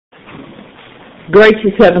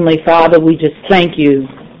Gracious Heavenly Father, we just thank you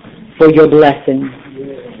for your blessing.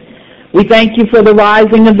 We thank you for the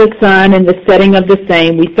rising of the sun and the setting of the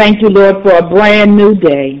same. We thank you, Lord, for a brand new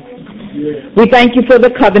day. We thank you for the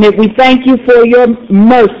covenant. We thank you for your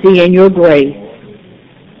mercy and your grace.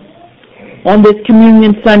 On this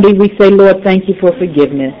Communion Sunday, we say, Lord, thank you for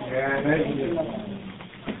forgiveness.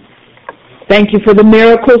 Thank you for the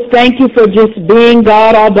miracles. Thank you for just being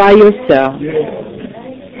God all by yourself.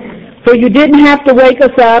 For you didn't have to wake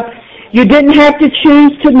us up. You didn't have to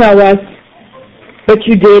choose to know us, but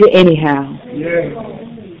you did anyhow.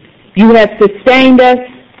 You have sustained us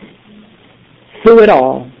through it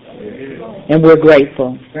all, and we're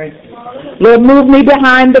grateful. Lord, move me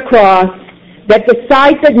behind the cross, that the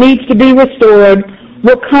sight that needs to be restored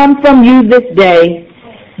will come from you this day,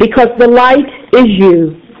 because the light is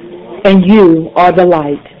you, and you are the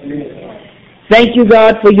light. Thank you,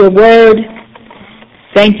 God, for your word.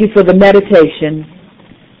 Thank you for the meditation.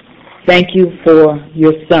 Thank you for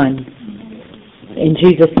your Son. In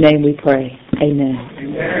Jesus' name we pray. Amen.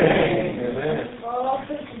 Amen.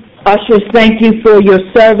 Ushers, thank you for your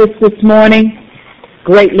service this morning.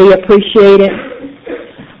 Greatly appreciate it.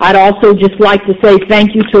 I'd also just like to say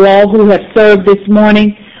thank you to all who have served this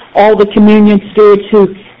morning, all the communion stewards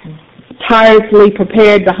who tirelessly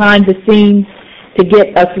prepared behind the scenes to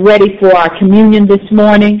get us ready for our communion this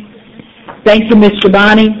morning. Thank you, Mr.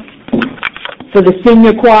 Bonnie, for the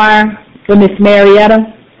senior choir, for Miss Marietta,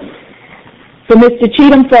 for Mr.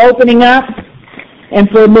 Cheatham for opening up, and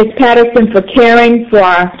for Miss Patterson for caring for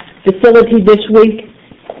our facility this week.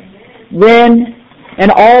 Ren,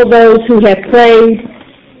 and all those who have prayed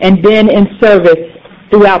and been in service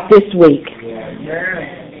throughout this week.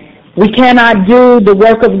 We cannot do the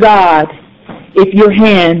work of God if your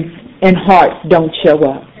hands and hearts don't show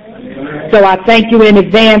up. So I thank you in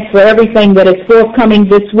advance for everything that is forthcoming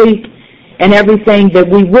this week and everything that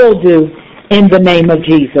we will do in the name of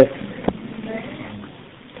Jesus.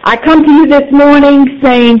 I come to you this morning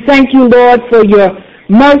saying thank you, Lord, for your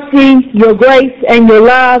mercy, your grace, and your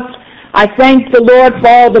love. I thank the Lord for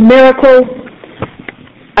all the miracles.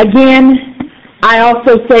 Again, I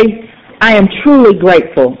also say I am truly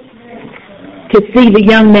grateful to see the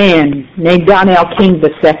young man named Donnell King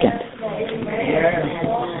II.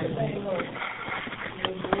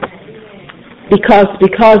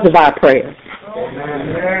 Because of our prayers,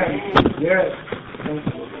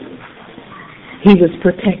 he was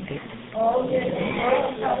protected.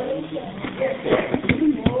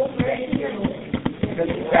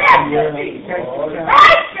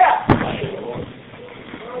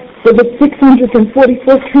 For the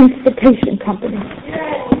 644th Transportation Company,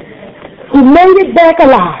 who made it back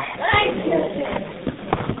alive.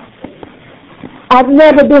 I've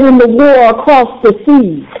never been in the war across the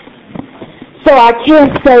seas, so I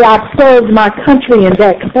can't say I've served my country in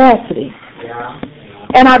that capacity.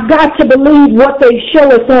 And I've got to believe what they show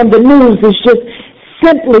us on the news is just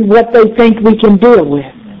simply what they think we can deal with.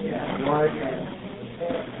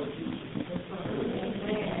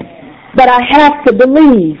 But I have to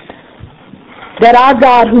believe that our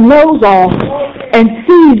God, who knows all and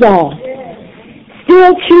sees all,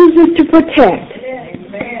 still chooses to protect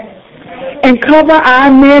and cover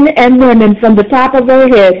our men and women from the top of their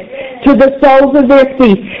heads to the soles of their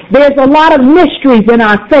feet. There's a lot of mysteries in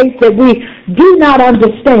our faith that we do not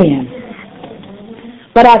understand.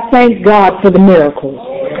 But I thank God for the miracles.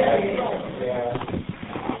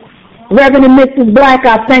 Reverend and Mrs. Black,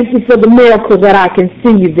 I thank you for the miracle that I can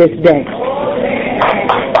see you this day.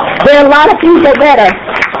 There are a lot of people that are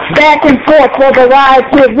back and forth for a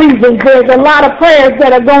variety of reasons. There's a lot of prayers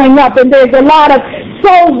that are going up, and there's a lot of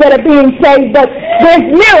souls that are being saved, but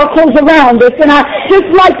there's miracles around us. And I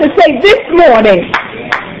just like to say this morning,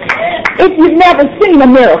 if you've never seen a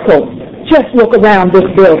miracle, just look around this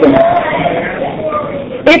building.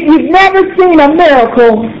 If you've never seen a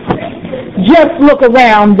miracle, just look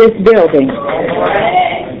around this building.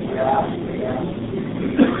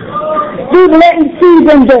 Through the Lenten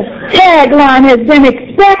season, the tagline has been,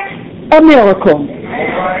 expect a miracle.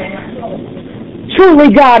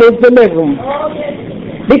 Truly, God is delivering.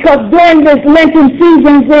 Because during this Lenten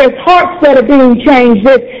season, there's hearts that are being changed,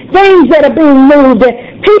 there's things that are being moved, that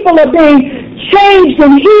people are being changed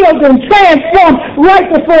and healed and transformed right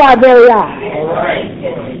before our very eyes.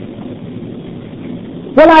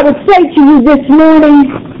 Well, I would say to you this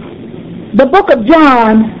morning, the book of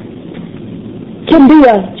John can be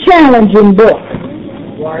a challenging book.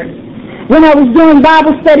 When I was doing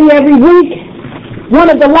Bible study every week, one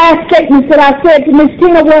of the last statements that I said to Miss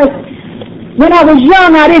Tina was, when I was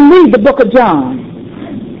young, I didn't read the book of John.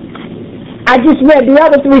 I just read the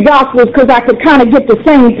other three Gospels because I could kind of get the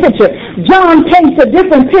same picture. John paints a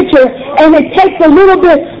different picture, and it takes a little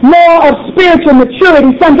bit more of spiritual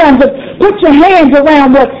maturity sometimes to put your hands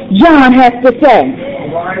around what John has to say.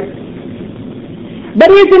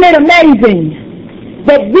 But isn't it amazing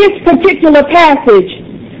that this particular passage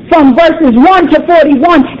from verses 1 to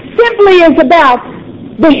 41 simply is about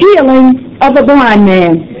the healing of a blind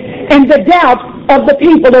man and the doubt of the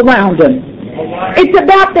people around him. It's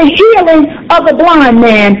about the healing of a blind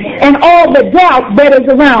man and all the doubt that is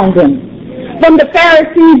around him. From the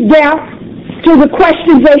Pharisees' doubt to the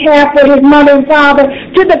questions they have for his mother and father,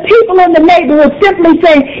 to the people in the neighborhood simply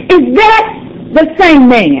saying, is that the same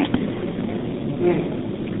man?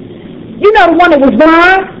 You know, the one that was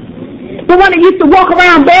blind? The one that used to walk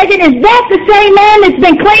around begging? Is that the same man that's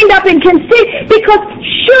been cleaned up and can see? Because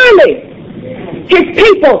surely his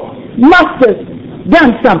people must have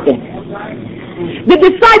done something. The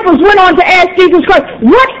disciples went on to ask Jesus Christ,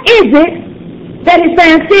 what is it that his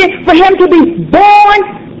parents did for him to be born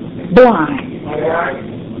blind?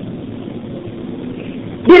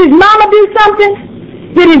 Did his mama do something?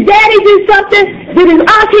 Did his daddy do something? Did his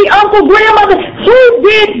auntie, uncle, grandmother? Who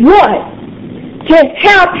did what to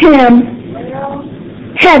help him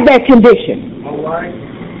have that condition?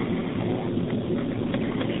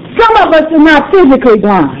 Some of us are not physically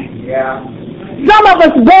blind. Some of us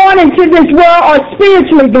born into this world are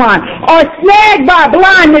spiritually blind, are snagged by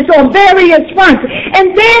blindness on various fronts.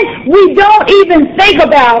 And then we don't even think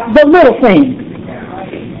about the little things.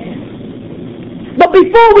 But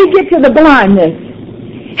before we get to the blindness,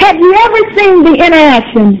 have you ever seen the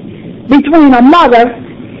interaction between a mother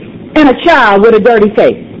and a child with a dirty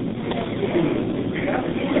face?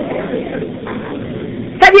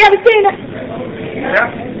 Have you ever seen it?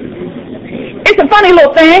 It's a funny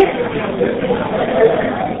little thing.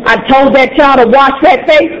 I told that child to wash that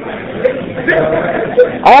face.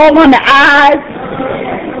 All on the eyes,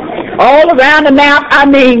 all around the mouth. I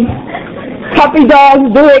mean, puppy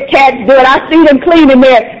dogs do it, cats do it. I see them cleaning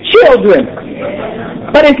their children.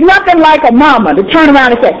 But it's nothing like a mama to turn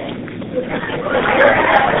around and say,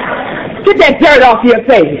 get that dirt off your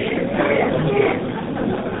face.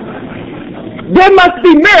 There must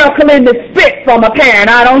be miracle in the spit from a parent.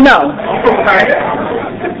 I don't know.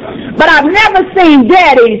 But I've never seen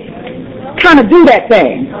daddies kind of do that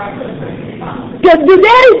thing. Do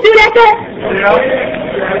daddies do that thing?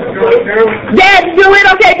 Dads do it?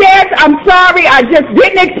 Okay, dads, I'm sorry. I just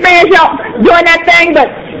didn't experience y'all doing that thing, but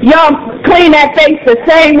y'all clean that face the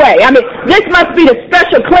same way. I mean, this must be the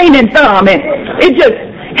special cleaning thumb, and it just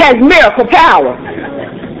has miracle power.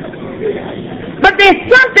 But there's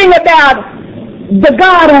something about the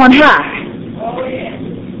God on high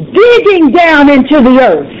digging down into the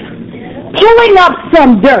earth, pulling up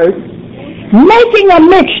some dirt, making a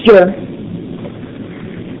mixture,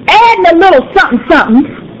 adding a little something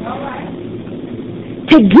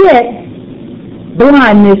to get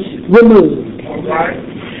blindness removed.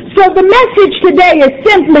 So the message today is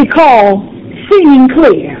simply called Seeing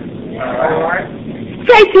Clear.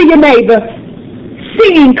 Say to your neighbor,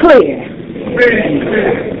 seeing clear.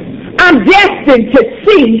 I'm destined to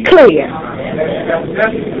see clear.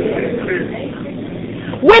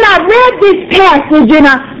 When I read this passage and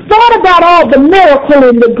I thought about all the miracle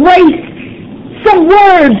and the grace, some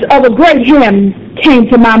words of a great hymn came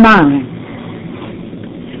to my mind.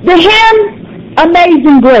 The hymn,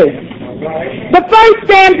 Amazing Grace. The first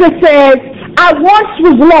stanza says, I once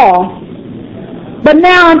was lost, but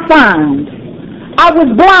now I'm found. I was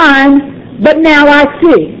blind, but now I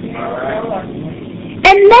see.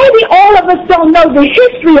 And maybe all of us don't know the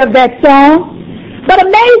history of that song, but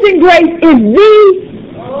Amazing Grace is the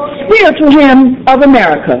spiritual hymn of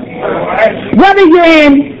America. Whether you're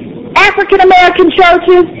in African American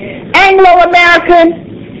churches,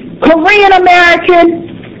 Anglo-American, Korean American,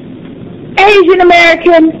 Asian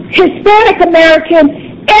American, Hispanic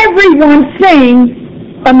American, everyone sings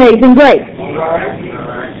Amazing Grace.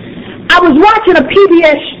 I was watching a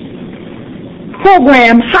PBS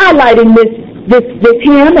program highlighting this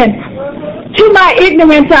hymn, and to my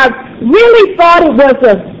ignorance, I really thought it was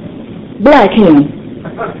a black hymn.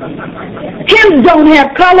 Hymns don't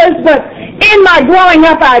have colors, but in my growing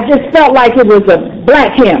up, I just felt like it was a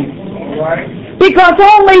black hymn. Because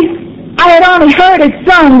I had only heard it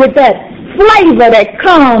sung with that flavor that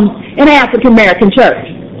comes in African American church.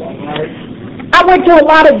 I went to a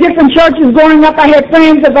lot of different churches growing up. I had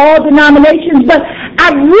friends of all denominations, but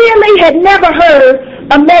I really had never heard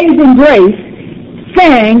Amazing Grace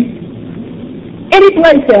sang any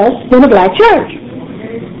place else than a black church.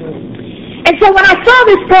 And so when I saw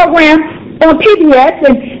this program on PBS,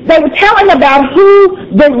 and they were telling about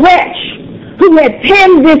who the wretch who had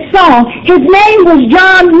penned this song. His name was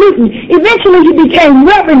John Newton. Eventually he became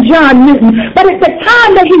Reverend John Newton. But at the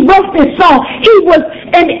time that he wrote this song, he was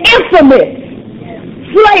an infamous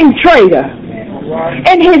slave trader.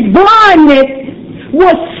 And his blindness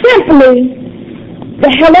was simply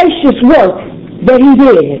the hellacious work that he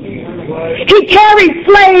did. He carried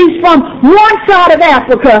slaves from one side of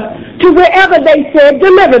Africa to wherever they said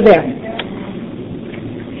deliver them.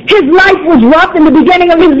 His life was rough. In the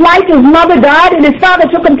beginning of his life, his mother died and his father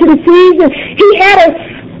took him to the seas. And he had a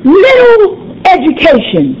little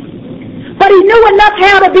education, but he knew enough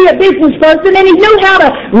how to be a business person, and he knew how to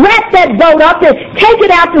wrap that boat up and take it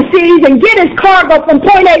out to seas and get his cargo from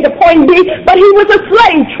point A to point B, but he was a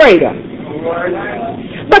slave trader.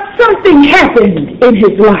 But something happened in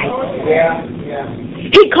his life.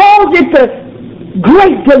 He calls it the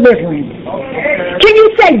great deliverance. Can you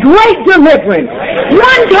say great deliverance?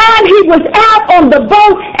 One time he was out on the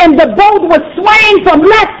boat and the boat was swaying from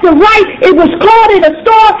left to right. It was caught in a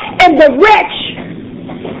storm, and the wretch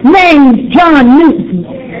named John Newton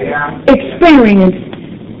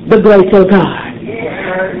experienced the grace of God.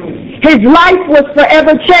 His life was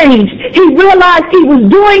forever changed. He realized he was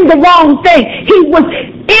doing the wrong thing. He was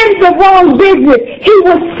in the wrong business. He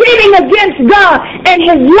was sinning against God, and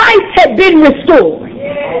his life had been restored.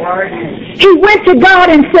 He went to God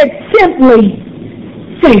and said simply,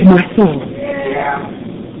 save my soul.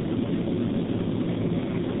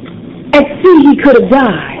 At sea he could have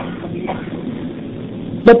died,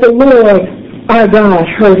 but the Lord our God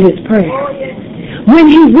heard his prayer. When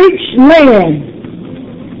he reached land,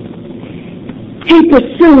 he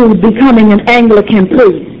pursued becoming an Anglican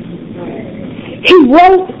priest. He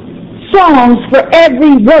wrote songs for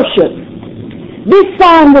every worship. This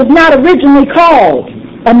song was not originally called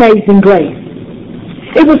Amazing Grace.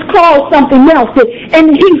 It was called something else.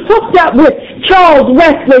 And he hooked up with Charles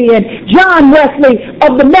Wesley and John Wesley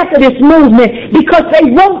of the Methodist movement because they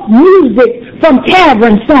wrote music from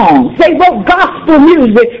tavern songs. They wrote gospel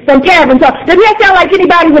music from tavern songs. Does that sound like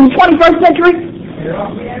anybody in the 21st century?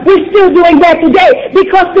 We're still doing that today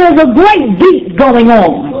because there's a great beat going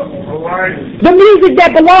on. The music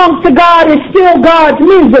that belongs to God is still God's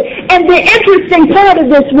music. And the interesting part of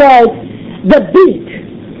this was the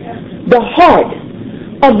beat, the heart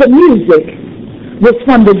of the music was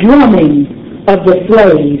from the drumming of the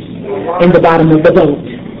slaves in the bottom of the boat.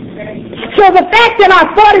 So the fact that I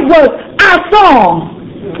thought it was our song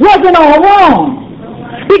wasn't all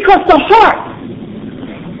wrong, because the heart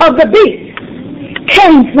of the beat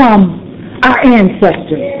came from our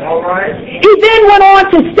ancestors. He then went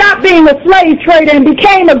on to stop being a slave trader and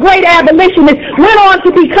became a great abolitionist, went on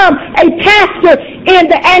to become a pastor in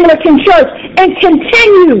the Anglican Church, and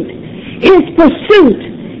continued his pursuit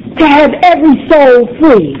to have every soul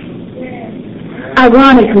free.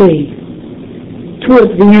 Ironically,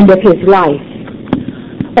 towards the end of his life,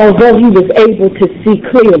 although he was able to see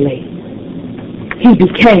clearly, he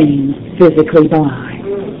became physically blind.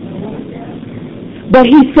 But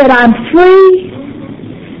he said, I'm free,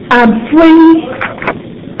 I'm free,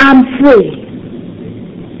 I'm free.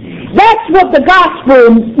 That's what the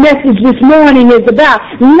gospel message this morning is about,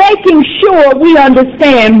 making sure we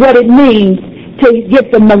understand what it means to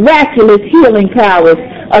get the miraculous healing powers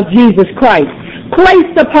of Jesus Christ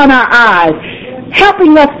placed upon our eyes,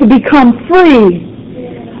 helping us to become free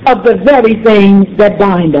of the very things that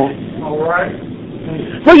bind us. All right.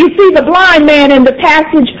 So you see, the blind man in the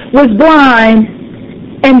passage was blind,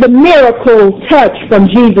 and the miracle touch from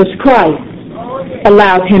Jesus Christ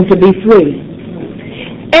allowed him to be free.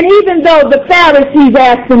 And even though the Pharisees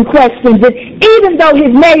asked him questions, and even though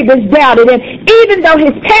his neighbors doubted him, even though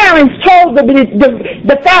his parents told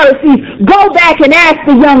the Pharisees, go back and ask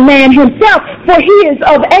the young man himself, for he is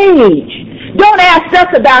of age. Don't ask us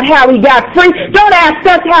about how he got free. Don't ask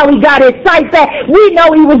us how he got his sight back. We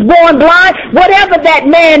know he was born blind. Whatever that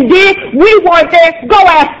man did, we weren't there. Go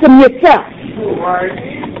ask him yourself.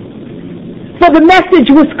 So the message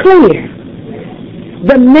was clear.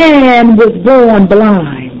 The man was born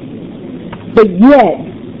blind, but yet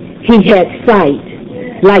he had sight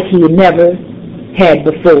like he never had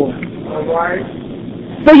before.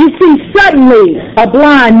 So you see, suddenly a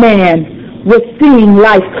blind man was seeing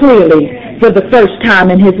life clearly for the first time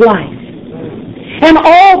in his life. And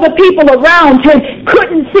all the people around him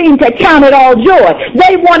couldn't seem to count it all joy.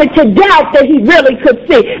 They wanted to doubt that he really could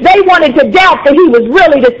see. They wanted to doubt that he was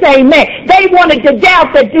really the same man. They wanted to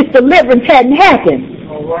doubt that this deliverance hadn't happened.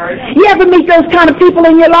 You ever meet those kind of people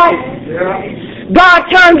in your life? Yeah. God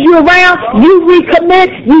turns you around, you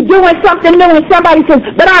recommit, you doing something new, and somebody says,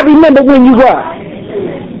 but I remember when you were.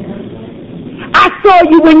 I saw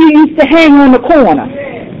you when you used to hang on the corner.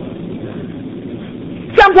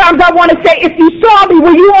 Sometimes I want to say, if you saw me,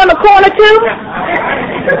 were you on the corner too?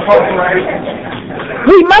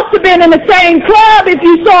 We must have been in the same club if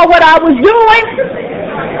you saw what I was doing.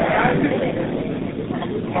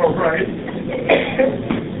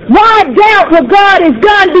 Why doubt what God has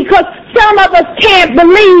done? Because some of us can't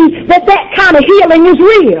believe that kind of healing is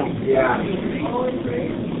real.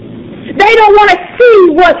 They don't want to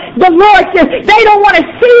see what the Lord says. They don't want to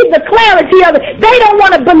see the clarity of it. They don't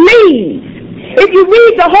want to believe. If you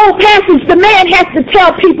read the whole passage, the man has to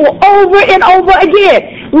tell people over and over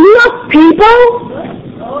again, look, people,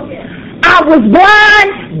 I was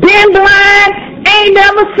blind, been blind, ain't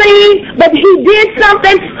never seen, but he did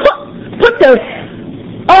something, put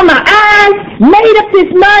on my eyes, made up this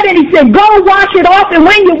mud, and he said, go wash it off, and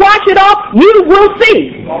when you wash it off, you will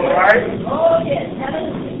see. All right.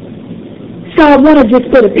 So I want to just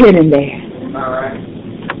put a pin in there. All right.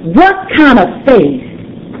 What kind of faith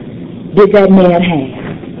did that man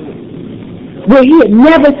have where he had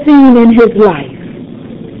never seen in his life?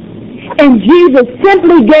 And Jesus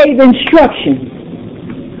simply gave instructions.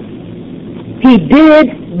 He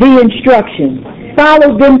did the instructions,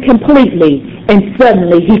 followed them completely, and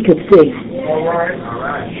suddenly he could see. All right. All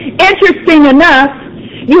right. Interesting enough,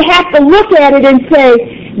 you have to look at it and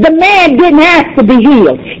say, the man didn't ask to be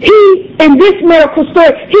healed. He, in this miracle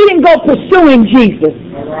story, he didn't go pursuing Jesus.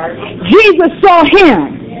 All right. Jesus saw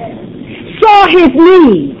him, saw his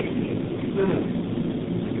need,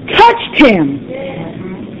 touched him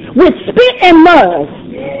with spit and mud,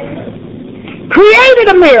 created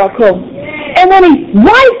a miracle, and when he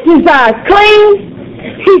wiped his eyes clean,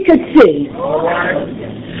 he could see. All right.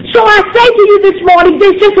 So I say to you this morning,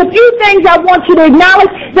 there's just a few things I want you to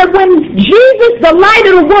acknowledge, that when Jesus, the light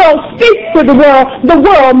of the world, speaks to the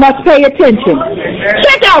world must pay attention.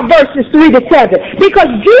 Check out verses 3 to 7, because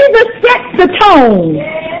Jesus sets the tone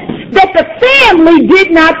that the family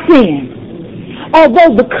did not sin,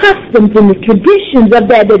 although the customs and the traditions of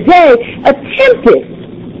that day attempted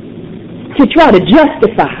to try to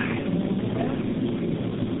justify.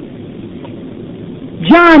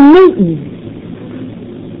 John Newton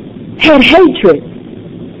had hatred,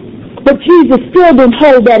 but Jesus still didn't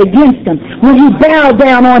hold that against him when he bowed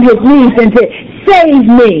down on his knees and said, save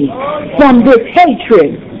me from this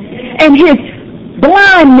hatred. And his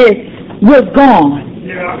blindness was gone.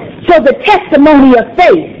 So the testimony of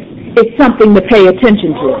faith is something to pay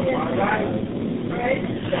attention to.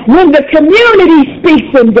 When the community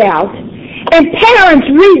speaks in doubt and parents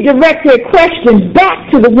redirect their questions back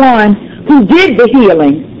to the one who did the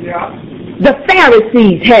healing, the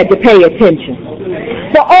Pharisees had to pay attention.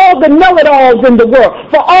 For all the know-it-alls in the world,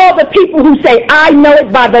 for all the people who say, I know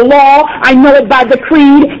it by the law, I know it by the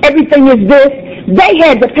creed, everything is this, they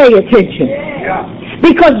had to pay attention.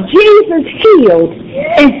 Because Jesus healed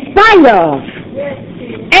in spite of,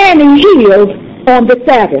 and he healed on the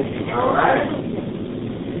Sabbath.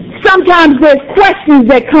 Sometimes there's questions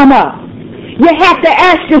that come up. You have to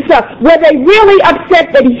ask yourself, were they really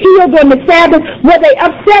upset that he healed on the Sabbath? Were they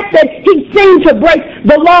upset that he seemed to break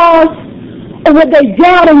the laws? Or were they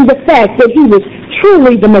doubting the fact that he was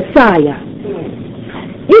truly the Messiah?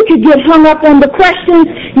 You could get hung up on the questions.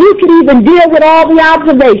 You could even deal with all the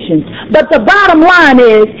observations. But the bottom line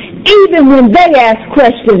is, even when they asked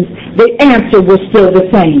questions, the answer was still the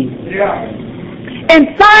same. And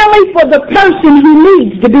finally, for the person who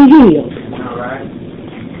needs to be healed,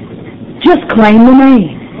 just claim the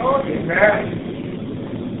name.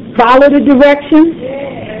 Follow the directions,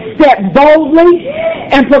 step boldly,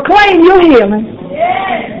 and proclaim your healing.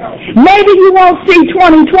 Maybe you won't see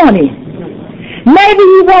 2020. Maybe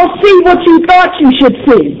you won't see what you thought you should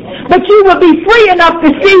see. But you will be free enough to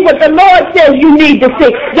see what the Lord says you need to see.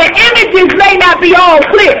 The images may not be all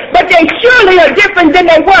clear, but they surely are different than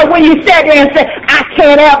they were when you sat there and said, I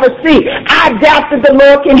can't ever see. I doubt that the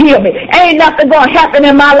Lord can heal me. Ain't nothing going to happen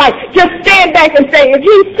in my life. Just stand back and say, if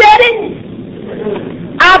he said it,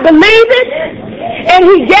 I believe it. And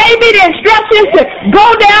he gave me the instructions to go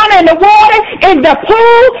down in the water, in the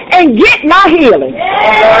pool, and get my healing.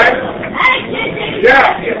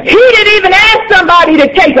 He didn't even ask somebody to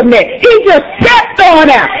take him there. He just stepped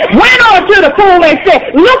on out, went on to the pool and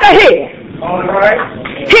said, look ahead.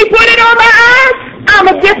 He put it on my eyes. I'm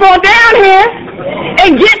going to dip on down here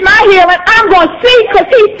and get my healing. I'm going to see because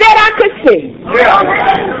he said I could see.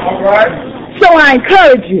 So I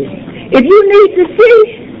encourage you, if you need to see,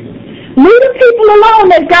 leave the people alone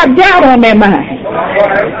that got doubt on their mind.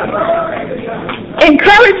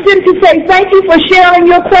 Encourage them to say, thank you for sharing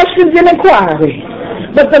your questions and inquiry.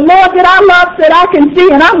 But the Lord that I love said, I can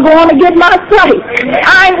see, and I'm going to get my sight.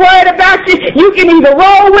 I ain't worried about you. You can either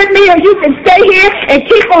roll with me or you can stay here and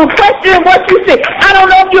keep on questioning what you see. I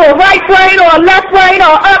don't know if you're a right brain or a left brain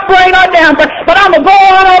or up brain or down brain, but I'm going to go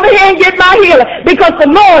on over here and get my healing because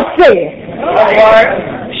the Lord said,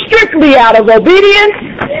 strictly out of obedience,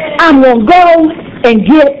 I'm going to go and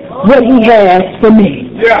get what he has for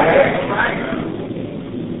me.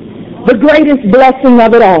 The greatest blessing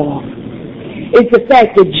of it all is the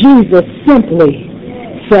fact that Jesus simply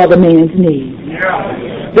saw the man's need.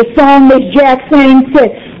 The song Miss Jack sang said,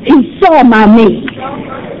 he saw my need,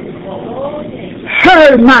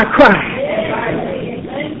 heard my cry,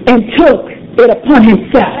 and took it upon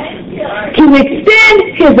himself to extend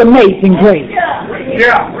his amazing grace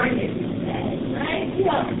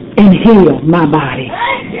and heal my body.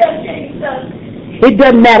 It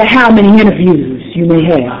doesn't matter how many interviews you may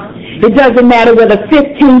have. It doesn't matter whether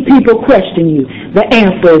 15 people question you. The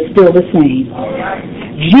answer is still the same.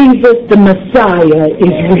 Jesus the Messiah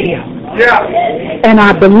is real. And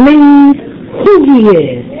I believe who he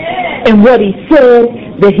is and what he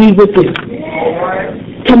said that he would do.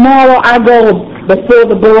 Tomorrow I go before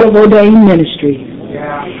the Board of Ordained Ministries.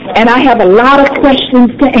 And I have a lot of questions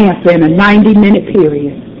to answer in a 90-minute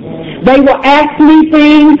period. They will ask me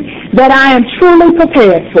things that I am truly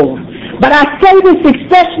prepared for. But I say this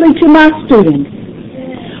especially to my students.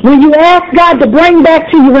 When you ask God to bring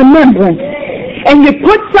back to your remembrance and you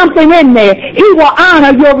put something in there, he will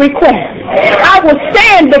honor your request. I will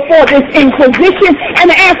stand before this inquisition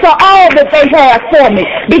and answer all that they have for me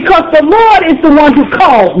because the Lord is the one who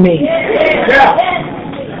called me.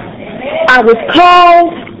 I was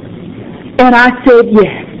called and I said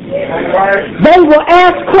yes. They will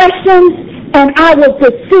ask questions and I will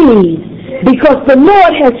proceed because the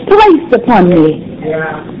Lord has placed upon me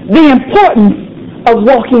the importance of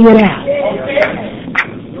walking it out.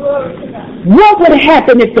 What would have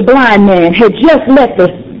happened if the blind man had just let the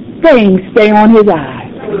thing stay on his eye?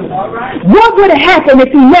 What would have happened if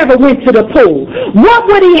he never went to the pool? What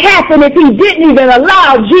would have happened if he didn't even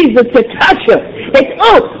allow Jesus to touch him? They say,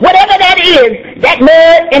 oh, whatever that is, that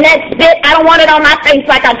mud and that spit, I don't want it on my face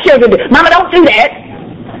like our children do. Mama, don't do that.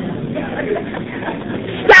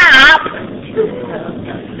 Stop.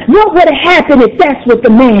 What would have happened if that's what the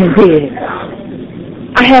man did?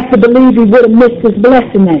 I have to believe he would have missed his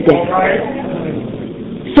blessing that day.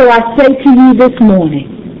 So I say to you this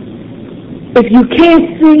morning, if you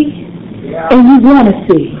can't see and you want to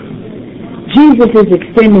see, Jesus is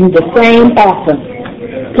extending the same offer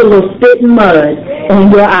to the spit and mud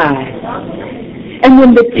on your eyes. And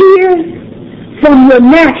when the tears from your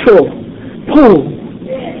natural pool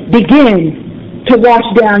begin to wash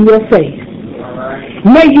down your face,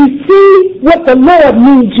 may you see what the Lord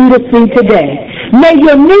needs you to see today. May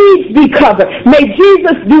your needs be covered. May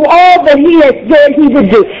Jesus do all that he has said he would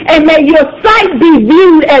do. And may your sight be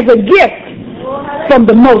viewed as a gift from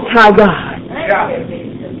the Most High God.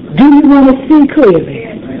 Do you want to see clearly?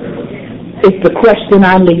 It's the question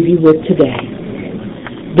I leave you with today.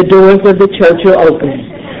 The doors of the church are open.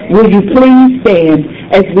 Will you please stand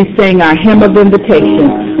as we sing our hymn of invitation,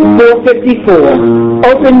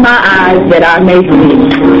 454, Open My Eyes That I May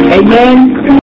See. Amen.